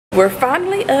We're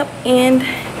finally up and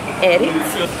at it.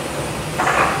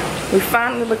 We're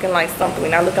finally looking like something. We're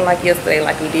not looking like yesterday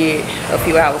like we did a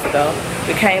few hours ago.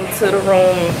 We came to the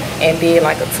room and did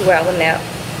like a 2-hour nap.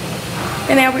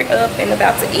 And now we're up and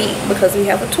about to eat because we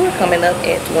have a tour coming up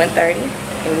at 1:30.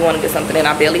 And we want to get something in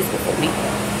our bellies before we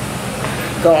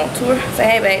go on tour. Say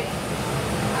hey, babe.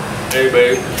 Hey,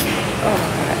 babe. Oh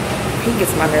my God. He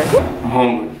gets my nerves. I'm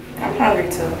hungry. I'm hungry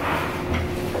too.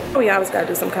 We always gotta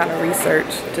do some kind of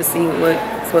research to see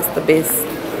what's the best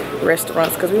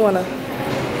restaurants because we want to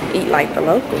eat like the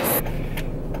locals.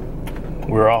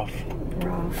 We're off.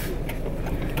 We're off.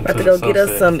 About to go get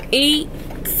us some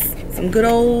eats, some good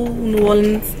old New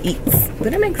Orleans eats.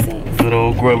 Does that make sense? Good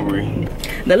old grubbery.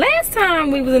 The last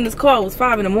time we was in this car was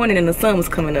 5 in the morning and the sun was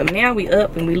coming up. Now we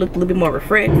up and we look a little bit more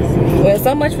refreshed. Well,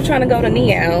 so much for trying to go to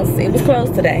Nea's. It was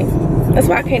closed today. That's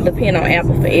why I can't depend on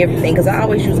Apple for everything because I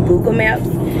always use Google Maps.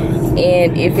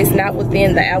 And if it's not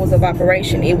within the hours of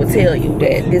operation, it will tell you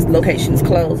that this location is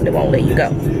closed and it won't let you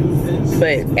go.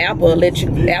 But Apple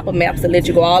Maps will let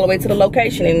you go all the way to the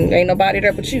location and ain't nobody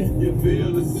there but you.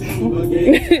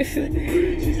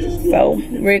 So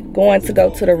we're going to go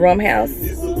to the Rum House.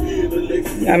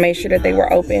 I made sure that they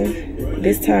were open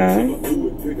this time.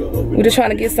 We're just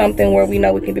trying to get something where we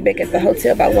know we can be back at the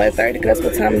hotel by 1:30 because that's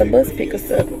what time the bus picks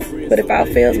us up. But if all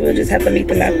fails, we'll just have to meet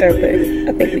them out there. But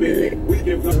I think we good.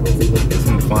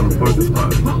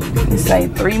 You say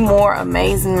 3 more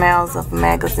amazing miles of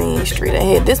Magazine Street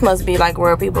ahead. This must be like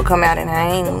where people come out and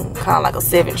hang, kind of like a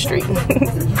 7th Street.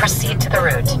 Proceed to the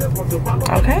route.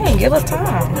 Okay, give us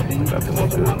time.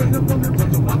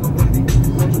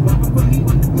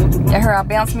 You heard our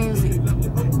bounce music?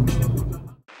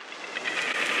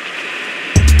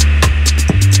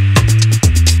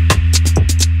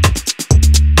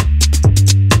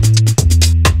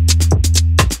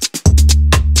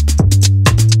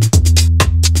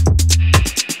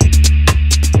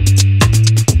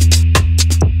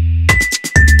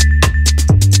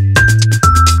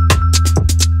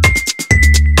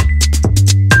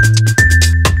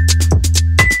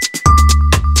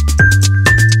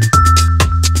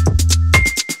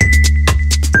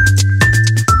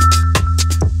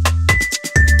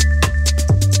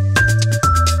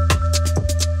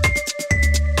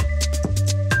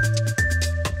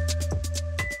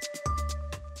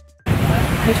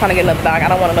 He's trying to get another dog. I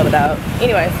don't want another dog.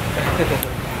 Anyways.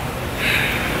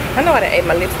 I know I done ate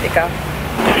my lipstick off.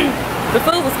 The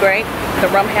food was great. The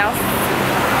Rum House.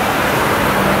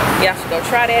 Y'all should go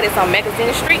try that. It's on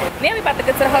Magazine Street. Now we about to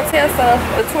get to the hotel so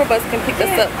the tour bus can pick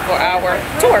us up for our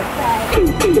tour.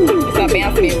 It's our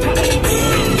bounce music.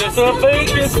 It's a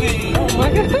vacancy. Oh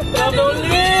my God. I'm gonna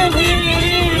live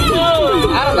here.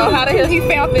 I don't know how the hell he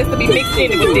found this to be mixed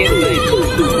in with this,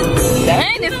 but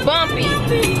dang, it's bumpy.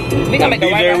 We gonna make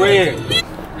a right red.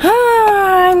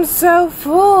 I'm so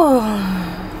full.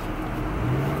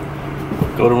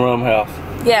 Go to Rum House.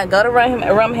 Yeah, go to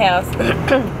Rum House.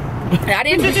 I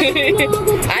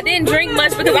didn't drink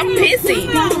much because I'm pissy.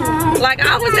 Like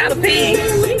I always gotta pee,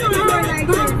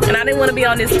 and I didn't want to be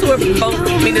on this tour boat.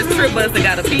 I mean, this tour bus that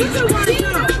gotta pee.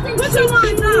 So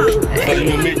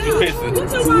you admit you pissing?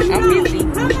 I'm pissy.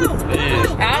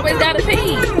 I always gotta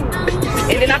pee.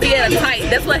 And then I be at a tight.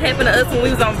 That's what happened to us when we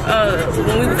was on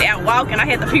when we was out walking. I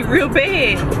had to pee real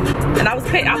bad, and I was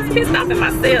pissed off at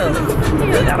myself.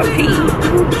 I gotta pee,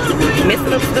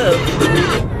 messing up stuff.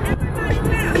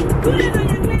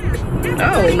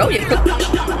 Oh no, you.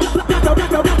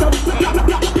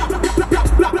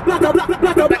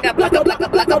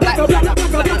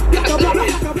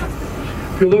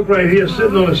 If you look right here,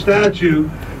 sitting on a statue,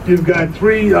 you've got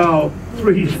three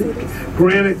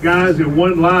granite guys and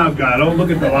 1 live guy. Don't look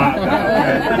at the live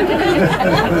guy.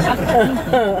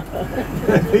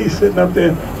 Okay? He's sitting up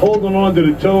there holding on to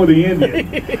the toe of the Indian.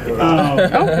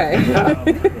 Okay.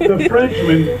 The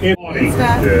Frenchman in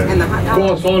Of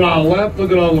course, on our left,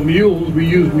 look at all the mules. We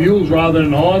use mules rather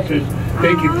than horses.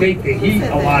 They can take the heat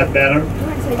a lot better.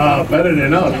 Better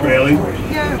than us, really.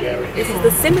 This is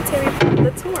the cemetery part of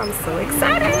the tour. I'm so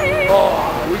excited. Oh,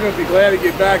 we're going to be glad to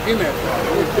get back in there.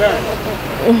 What's that?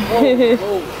 Here.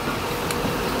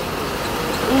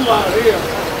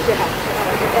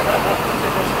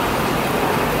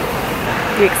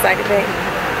 You excited, babe?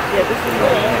 Yeah, this is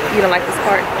You don't like this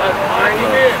part? I'm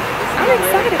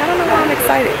excited. I don't know why I'm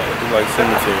excited. You like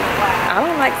cemetery? I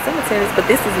don't like cemeteries, but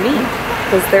this is me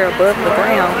because they're above the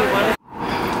ground.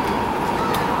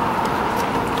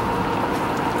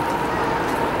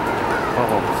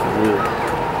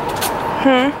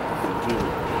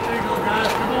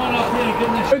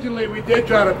 Originally, we did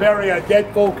try to bury our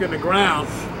dead folk in the ground.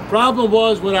 Problem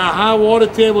was, with our high water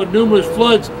table and numerous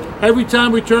floods, Every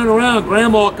time we turn around,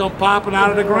 Grandma come popping out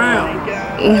of the ground.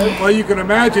 Well, you can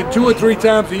imagine 2 or 3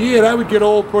 times a year, that would get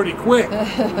old pretty quick.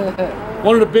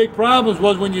 One of the big problems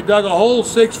was when you dug a hole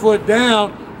 6 foot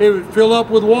down, it would fill up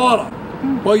with water.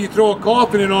 Well, you throw a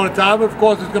coffin in on the top, of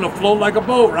course it's going to float like a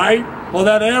boat, right? Well,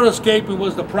 that air escaping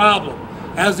was the problem.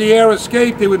 As the air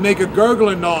escaped, it would make a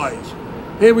gurgling noise.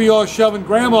 Here we are shoving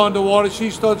Grandma underwater, she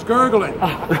starts gurgling.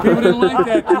 People didn't like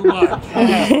that too much.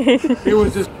 It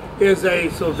was just, there's a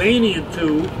Sylvanian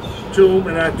tomb,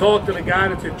 and I talked to the guy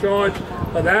that's in charge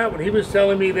of that one. He was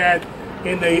telling me that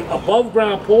in the above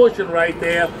ground portion right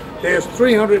there, there's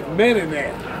 300 men in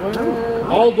there.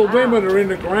 All the women are in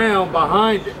the ground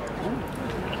behind it.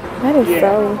 That is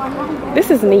so, this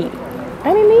is neat.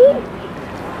 Ain't it neat?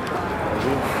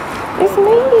 It's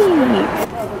neat.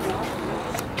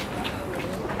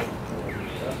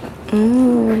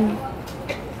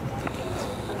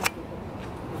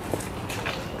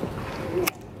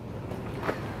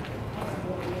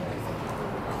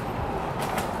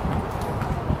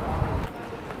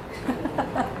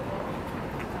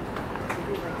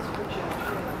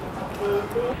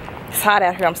 It's hot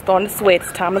out here. I'm starting to sweat.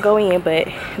 It's time to go in, but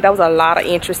that was a lot of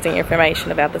interesting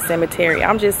information about the cemetery.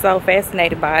 I'm just so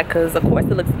fascinated by it because, of course,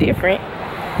 it looks different.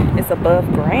 It's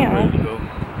above ground.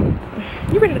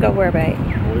 You ready to go where, babe?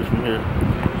 Away from here.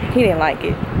 He didn't like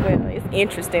it. Well, it's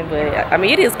interesting, but I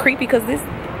mean, it is creepy because there's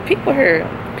people here,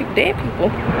 dead people.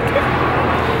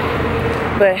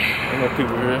 But Ain't no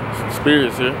people here. Some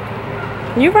spirits here.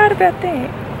 you're right about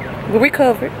that. We're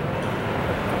covered.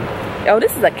 Oh,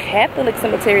 this is a Catholic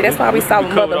cemetery. That's why we saw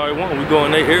covered all we want. We go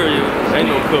in their area. Ain't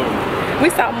no cover. We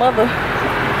saw Mother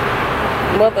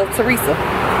Teresa.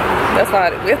 That's why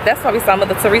we saw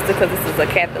Mother Teresa, because this is a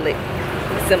Catholic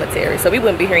cemetery. So we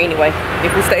wouldn't be here anyway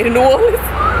if we stayed in New Orleans.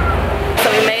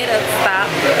 So we made a stop.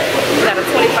 We got a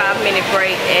 25-minute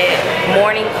break at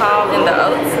Morning Call in the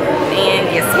Oaks. And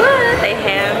guess what? They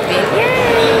have beignets.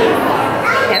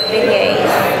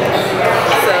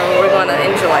 So we're gonna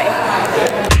enjoy.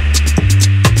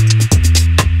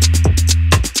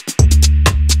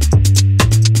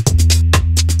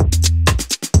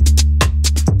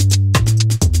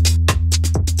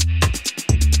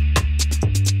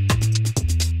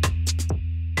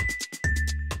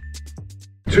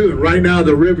 Right now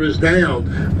the river's down,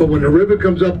 but when the river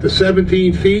comes up to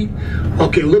 17 feet,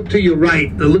 okay, look to your right.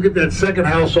 Now look at that second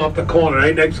house off the corner,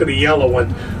 right next to the yellow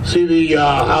one. See the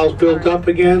house built up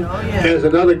again? There's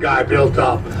another guy built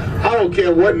up. I don't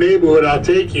care what neighborhood I'll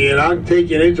take you in. I'll take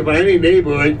you into any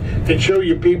neighborhood and show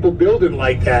you people building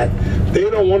like that. They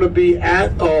don't want to be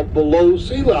at or below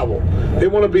sea level. They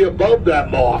want to be above that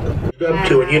mark. Up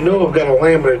to it. You know I've got a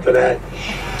laminate for that.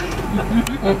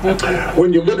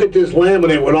 When you look at this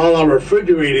laminate with all our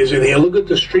refrigerators in here, look at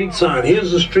the street sign.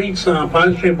 Here's the street sign,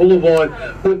 Pontchartrain Boulevard,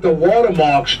 with the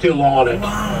watermark still on it.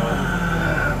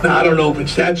 Now, I don't know if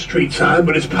it's that street sign,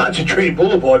 but it's Pontchartrain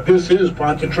Boulevard. This is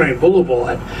Pontchartrain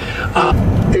Boulevard.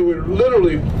 It would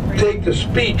literally take the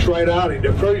speech right out of it.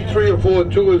 The first 3 or 4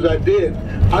 tours I did,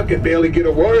 I could barely get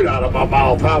a word out of my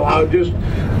mouth. I just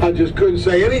couldn't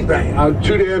say anything. I was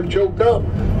too damn choked up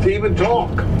to even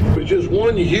talk. It was just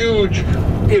one huge,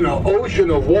 ocean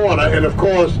of water, and of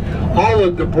course, all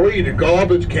the debris, the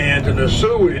garbage cans and the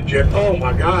sewage, and oh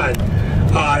my God,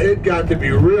 it got to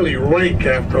be really rank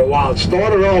after a while. It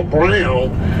started off brown,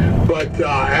 but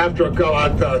after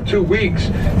about 2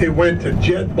 weeks, it went to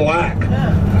jet black.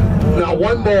 Now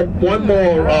one more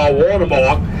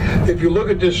watermark. If you look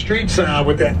at this street sign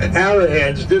with the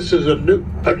arrowheads, this is a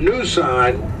new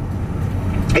sign.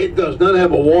 It does not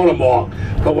have a watermark,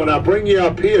 but when I bring you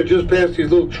up here, just past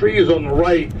these little trees on the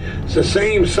right, it's the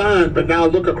same sign, but now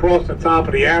look across the top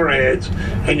of the arrowheads,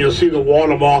 and you'll see the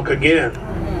watermark again.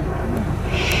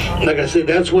 Like I said,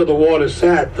 that's where the water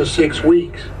sat for 6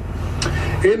 weeks.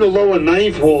 In the lower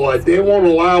 9th ward, they won't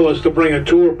allow us to bring a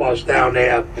tour bus down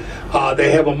there.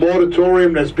 They have a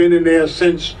moratorium that's been in there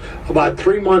since about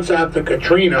 3 months after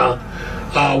Katrina.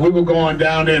 We were going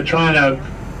down there trying to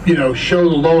show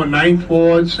the lower 9th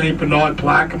ward, St. Bernard,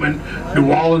 Plaquemine,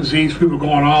 New Orleans East. We were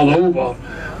going all over.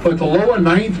 But the lower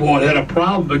 9th ward had a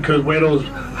problem because where those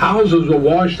houses were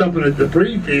washed up in a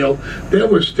debris field, there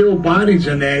were still bodies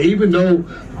in there. Even though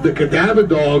the cadaver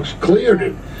dogs cleared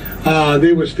it,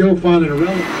 they were still finding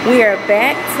relics. We are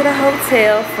back to the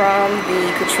hotel from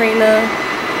the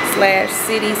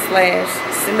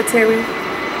Katrina/city/cemetery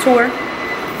tour.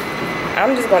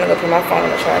 I'm just going to go put my phone on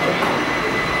the charger.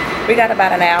 We got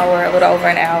about an hour, a little over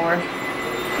an hour,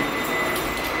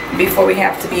 before we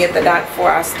have to be at the dock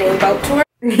for our steamboat tour.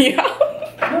 Yeah.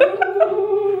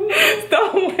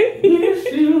 Stop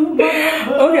waiting.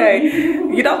 Okay,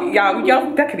 you know,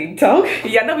 y'all, that can even talk.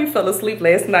 Y'all know we fell asleep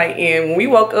last night, and when we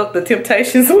woke up, The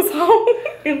Temptations was on,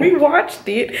 and we watched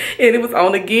it, and it was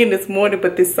on again this morning.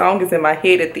 But this song is in my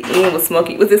head at the end with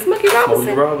Smokey. Was it Smokey Robinson?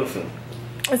 Smokey Robinson.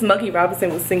 Smokey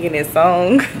Robinson was singing that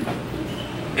song.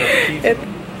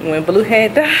 When Blue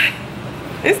had died.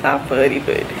 It's not funny,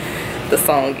 but the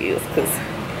song is, because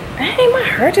ain't my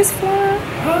hair just flying.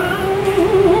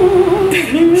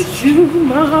 Miss you,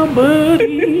 my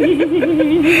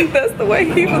buddy. That's the way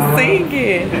he was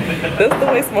singing. That's the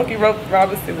way Smokey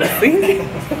Robinson was singing.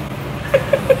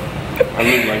 I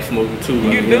look like Smokey too.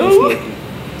 Like You do?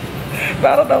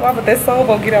 But I don't know why, but that song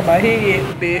won't get out my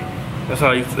head. That's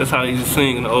how he used to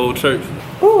sing in the old church.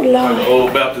 Oh Lord. Like the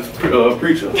old Baptist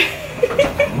preacher.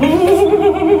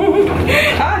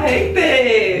 I hate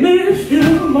that. Miss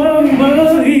you, my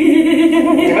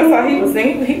buddy. That's how he was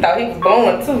singing. He thought he was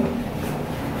going too.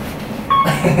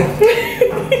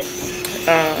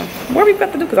 What are we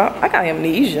about to do? Cause I got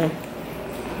amnesia.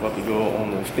 About to go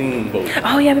on the steamboat.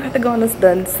 Oh yeah, we got to go on the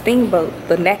steamboat,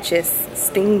 the Natchez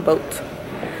Steamboat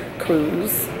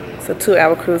cruise. It's a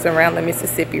 2-hour cruise around the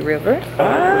Mississippi River.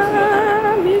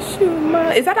 I miss you,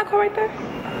 my. Is that our car right there?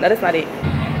 No, that's not it.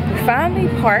 We finally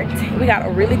parked. We got a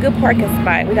really good parking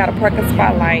spot. We got a parking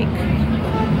spot like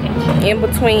in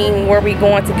between where we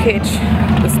going to catch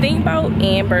the steamboat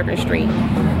and Bourbon Street.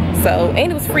 So,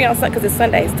 and it was free on Sunday because it's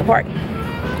Sundays to park.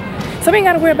 So we ain't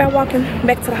got to worry about walking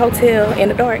back to the hotel in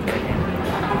the dark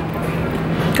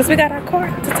because we got our car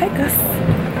to take us.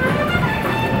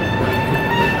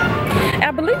 I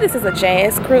believe this is a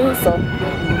jazz cruise, so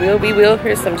we will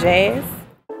hear some jazz.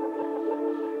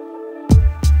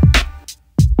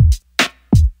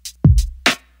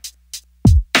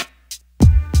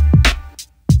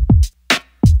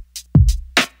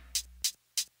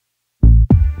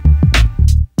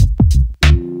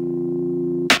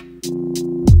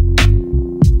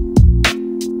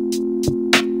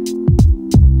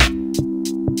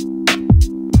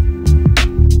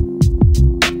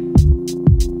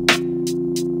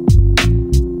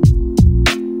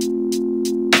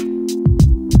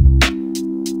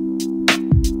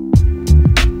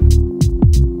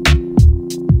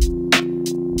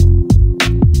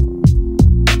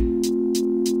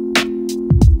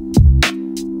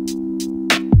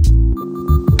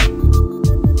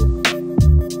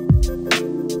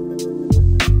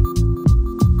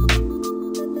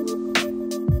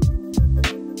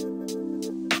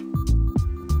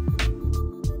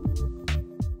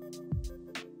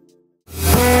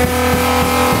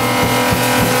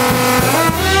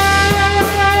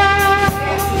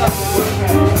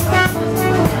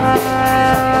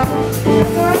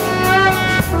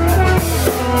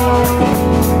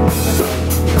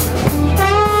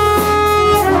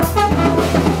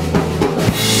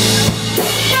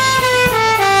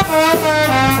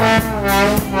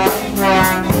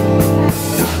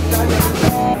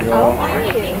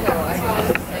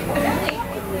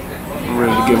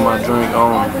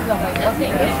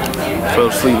 Fell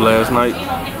asleep last night. You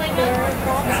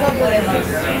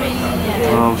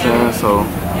know what I'm saying? So I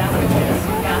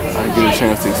didn't get a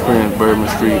chance to experience Bourbon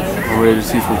Street. I'm ready to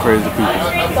see some crazy people.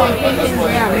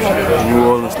 New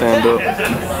Orleans stand up.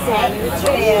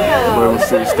 Bourbon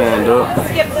Street stand up.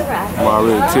 I'm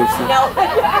already tipsy.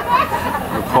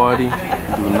 The party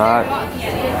do not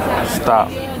stop.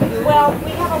 Well,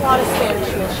 we have a lot of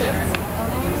Spanish missions.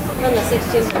 On the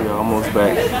 16th. We're almost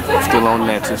back. Still on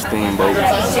Natchez Steamboat.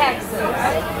 Texas.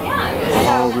 I'm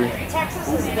hungry.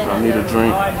 I need a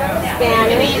drink.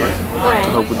 Spanish. I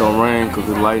hope it don't rain because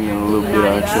it's lightning a little bit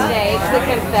out here. The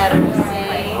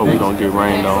Confederacy. Hope we don't get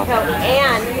rained on.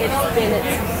 And it's been its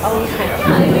own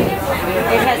country.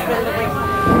 It has been the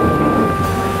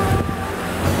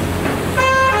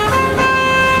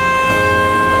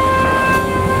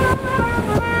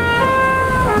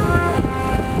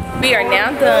We are now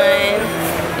done.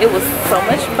 It was so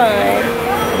much fun,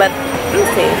 but let me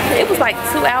see. It was like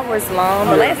 2 hours long.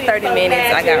 The last 30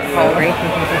 minutes I got hungry,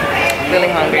 really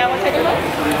hungry.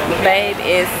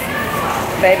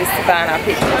 Baby's buying our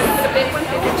pictures.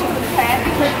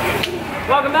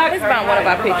 Welcome back. He's buying one of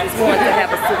our pictures. We wanted to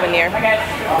have a souvenir.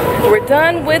 We're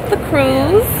done with the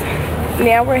cruise.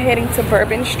 Now we're heading to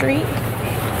Bourbon Street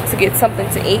to get something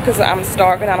to eat because I'm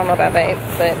starving. I don't know about babe,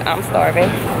 but I'm starving.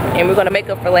 And we're gonna make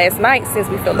up for last night since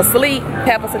we fell asleep.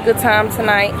 Have us a good time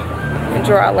tonight.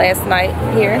 Enjoy our last night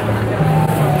here.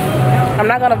 I'm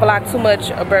not gonna vlog too much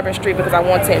of Bourbon Street because I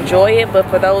want to enjoy it, but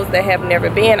for those that have never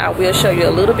been, I will show you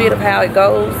a little bit of how it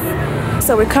goes.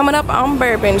 So we're coming up on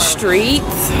Bourbon Street.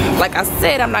 Like I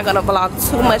said, I'm not gonna vlog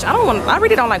too much. I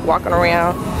really don't like walking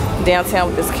around downtown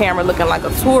with this camera looking like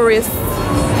a tourist.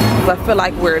 because I feel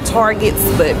like we're targets,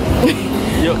 but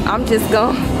Yep. I'm just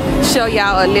gonna show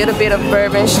y'all a little bit of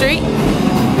Bourbon Street.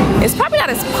 It's probably not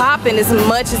as popping as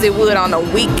much as it would on a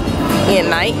weekend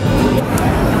night.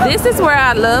 This is where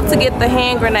I love to get the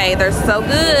hand grenade. They're so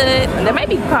good. They may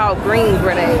be called green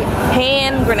grenade.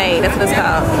 Hand grenade, that's what it's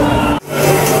called.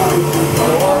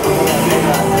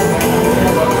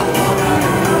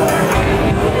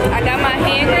 I got my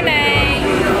hand grenade.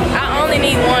 I only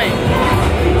need one.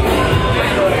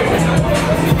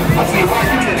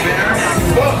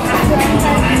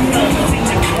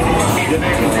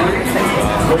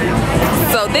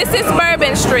 So this is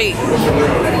Bourbon Street.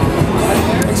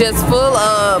 Just full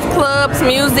of clubs,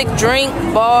 music, drink,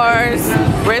 bars,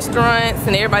 restaurants,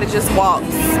 and everybody just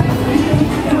walks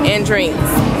and drinks.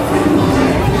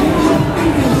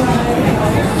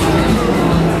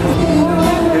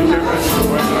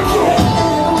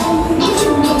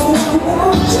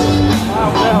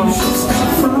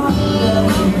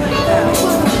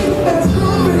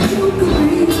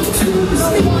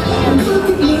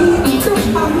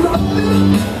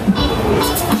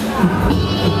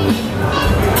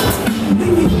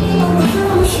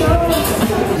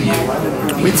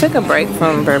 We took a break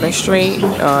from Bourbon Street,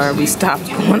 or we stopped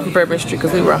going to Bourbon Street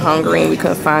because we were hungry and we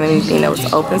couldn't find anything that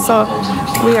was open. So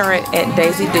we are at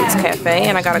Daisy Duke's Cafe,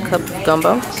 and I got a cup of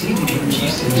gumbo.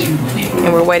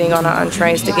 And we're waiting on our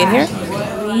entrees to get here.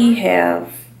 We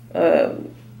have,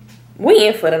 we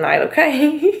in for the night,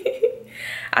 okay?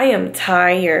 I am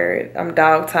tired. I'm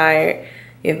dog tired.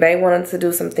 If they wanted to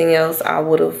do something else, I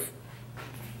would have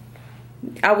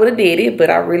did it, but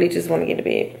I really just want to get to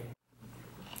bed.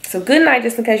 So good night,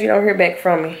 just in case you don't hear back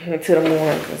from me until the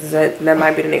morning, because that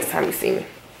might be the next time you see me.